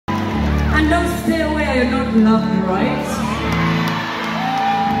don't stay where you're not loved, right?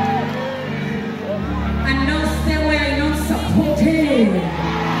 And don't stay where you're not supported.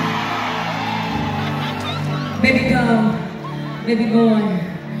 Baby girl, baby boy,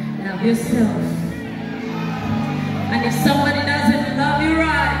 love yourself. And if somebody doesn't love you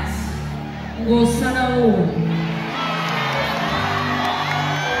right, go salao.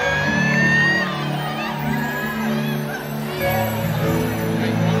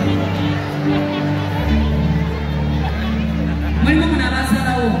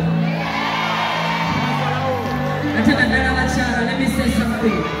 Let me say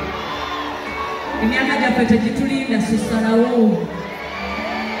something.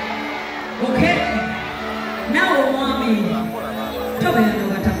 Okay? Now, mommy,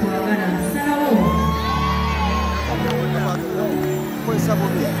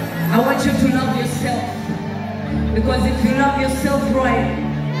 I want you to love yourself. Because if you love yourself right,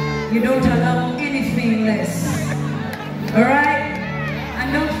 you don't allow anything less. Alright?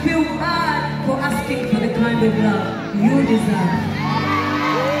 And don't feel bad for asking for the kind of love you deserve.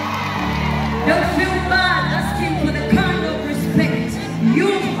 Don't feel bad asking for the kind of respect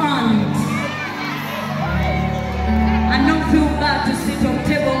you've earned. And don't feel bad to sit on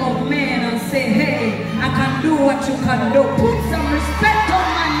table of men and say, hey, I can do what you can do. Put some respect on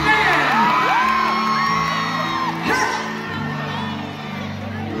my name.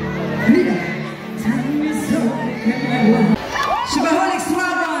 Time is so Shibaholic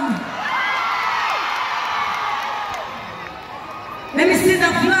Swagon. Let me see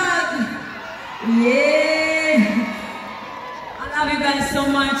the flag. Yeah. I love you guys so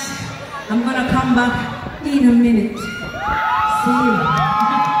much. I'm gonna come back in a minute. See you.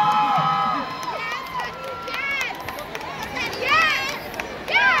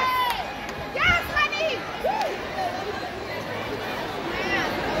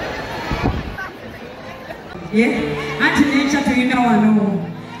 Yeah, Auntie Nature to you know I know.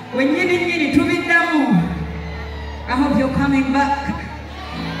 When you need to be done, I hope you're coming back.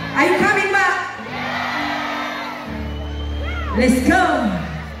 Are you coming back? Let's go.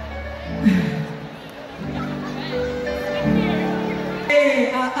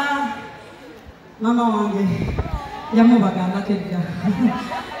 Hey, Mama wange, jamu bagamba kedda.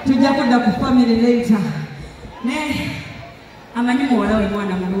 Tujja kudda ku family later. Ne, amanyi muwala we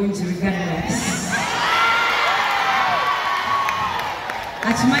mwana mulungi regardless.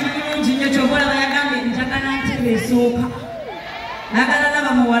 Akimanyi bulungi nnyo kyobola bayagambye njagala ntebe esooka. Nagala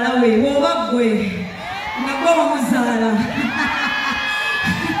laba muwala we, woba ggwe nga gwe omuzaala.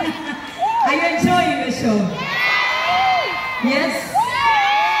 Are you enjoying the show? Yes?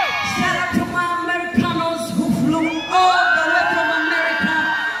 Shout out to my Americanos who flew all the way from America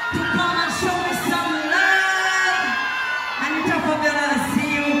to come and show me some love. And top of it, I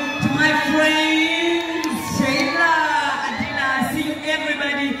see you. To my friends, SHEEBAH, Adila, I see you,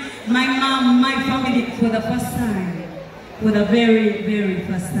 everybody. My mom, my family, for the first time. For the very, very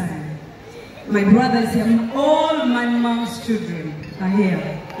first time. My brothers and all my mom's children are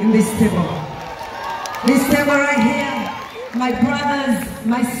here in this table. This table right here. My brothers,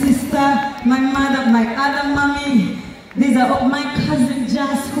 my sister, my mother, my other mommy. These are all my cousin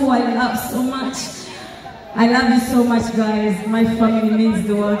Jazz, who I love so much. I love you so much, guys. My family means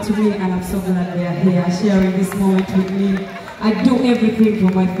the world to me, and I'm so glad they are here sharing this moment with me. I do everything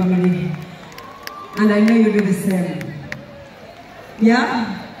for my family. And I know you do the same.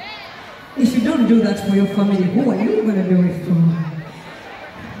 Yeah? If you don't do that for your family, who are you going to do it for?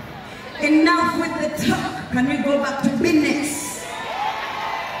 Enough with the talk. Can we go back to business?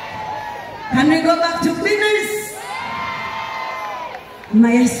 Can we go back to business?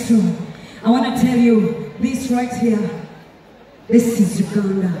 Maestro, I want to tell you this right here. This is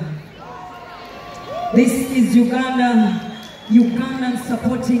Uganda. This is Uganda. Ugandan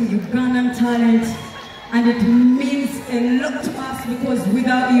supporting Ugandan talent. And it means a lot to us because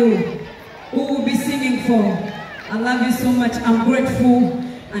without you, who will be singing for? I love you so much. I'm grateful.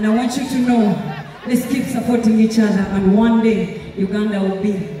 And I want you to know, let's keep supporting each other. And one day, Uganda will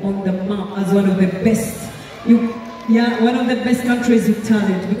be on the map as one of the best. One of the best countries with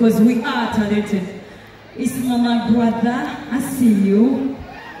talent. Because we are talented. It's my brother. I see you.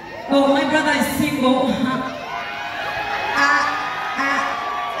 Oh, my brother is single.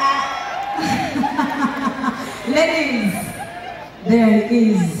 Ladies, there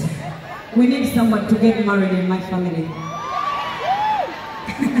is. We need someone to get married in my family.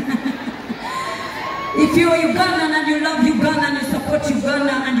 If you're Ugandan and you love Uganda and you support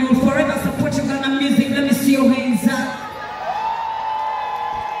Uganda and you will forever support Ugandan music, let me see your hands up.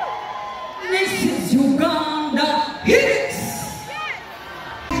 This is Uganda. Hit it!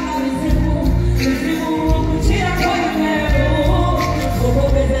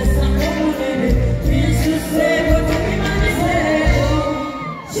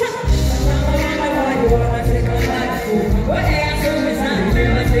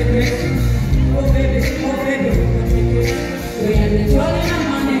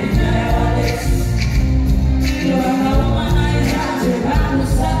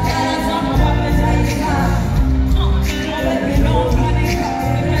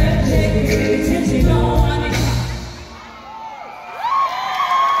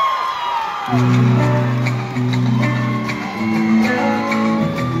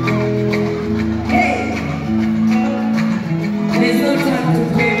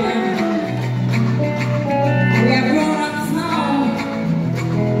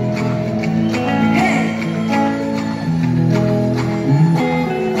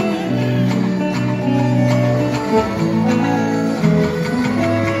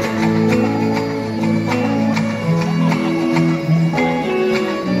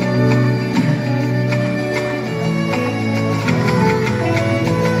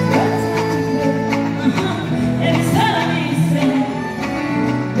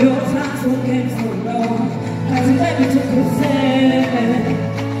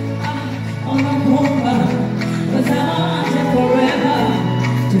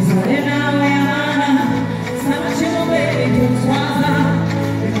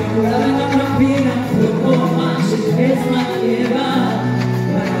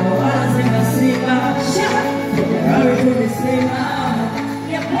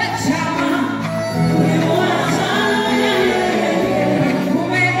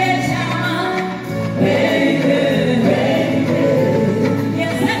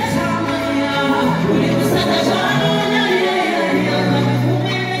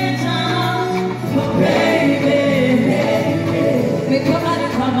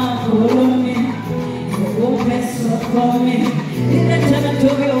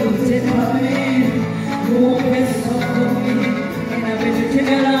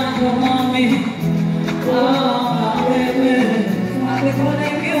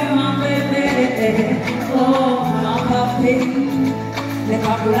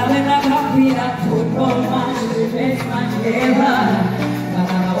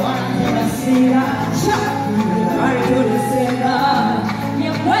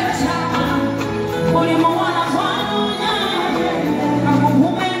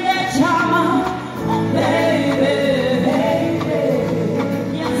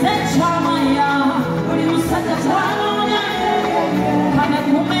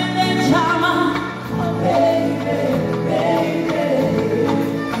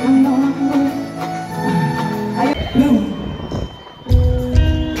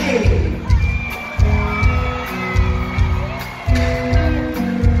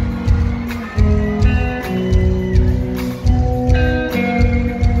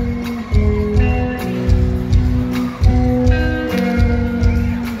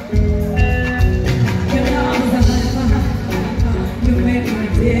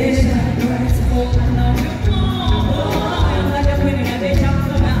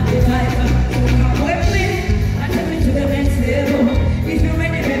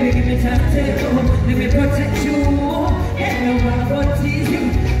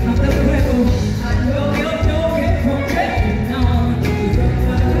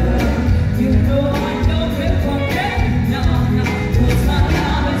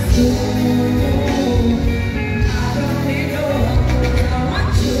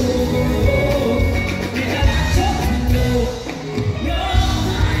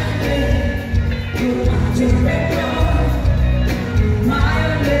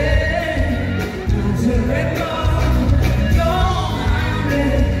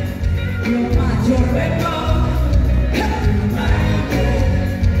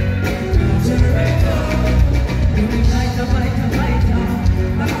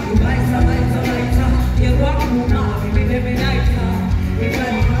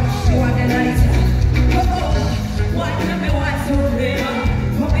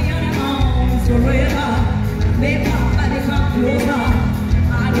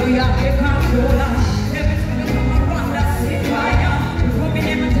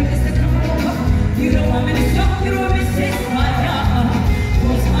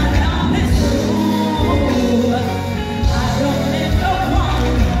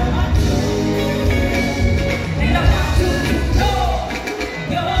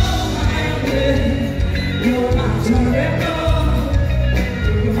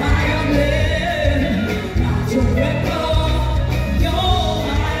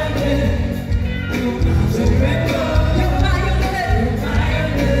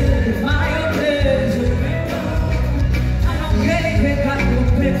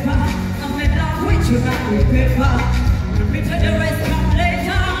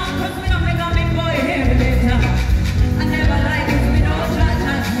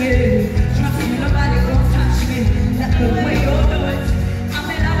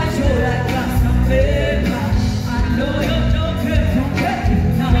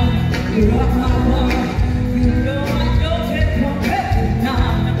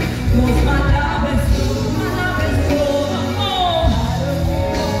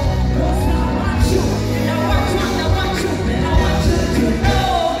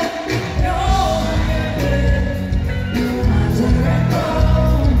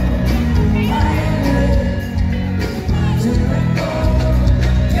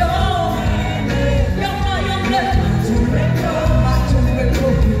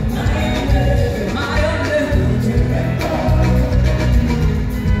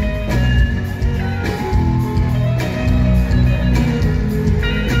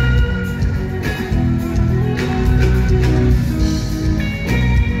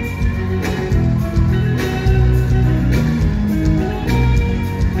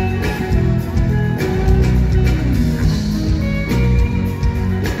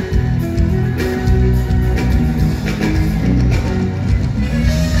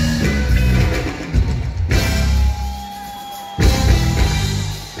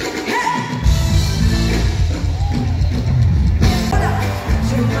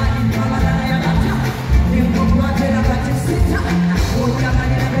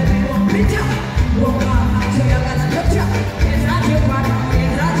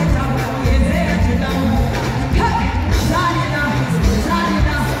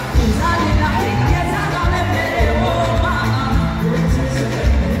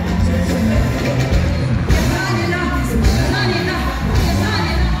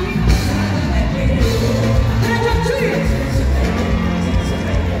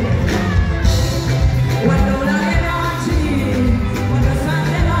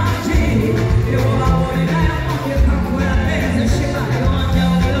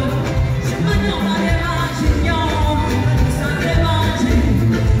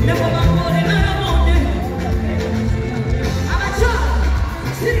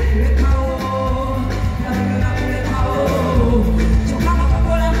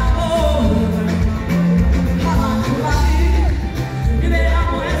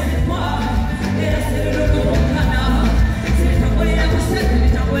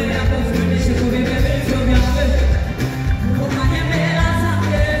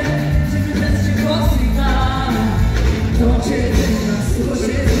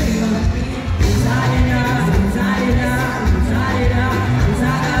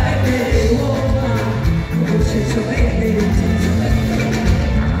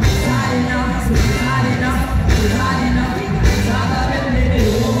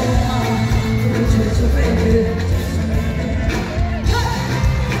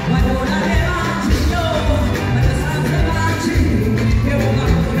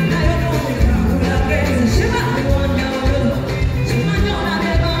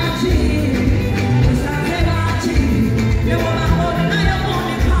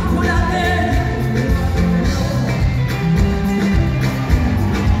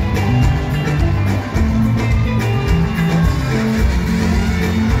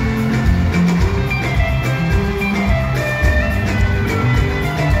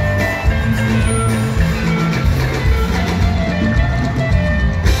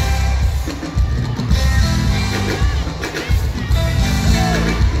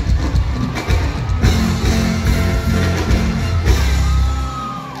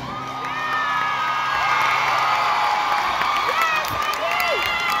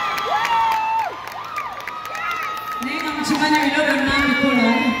 Nenga mchimanya bino byonna mbikola.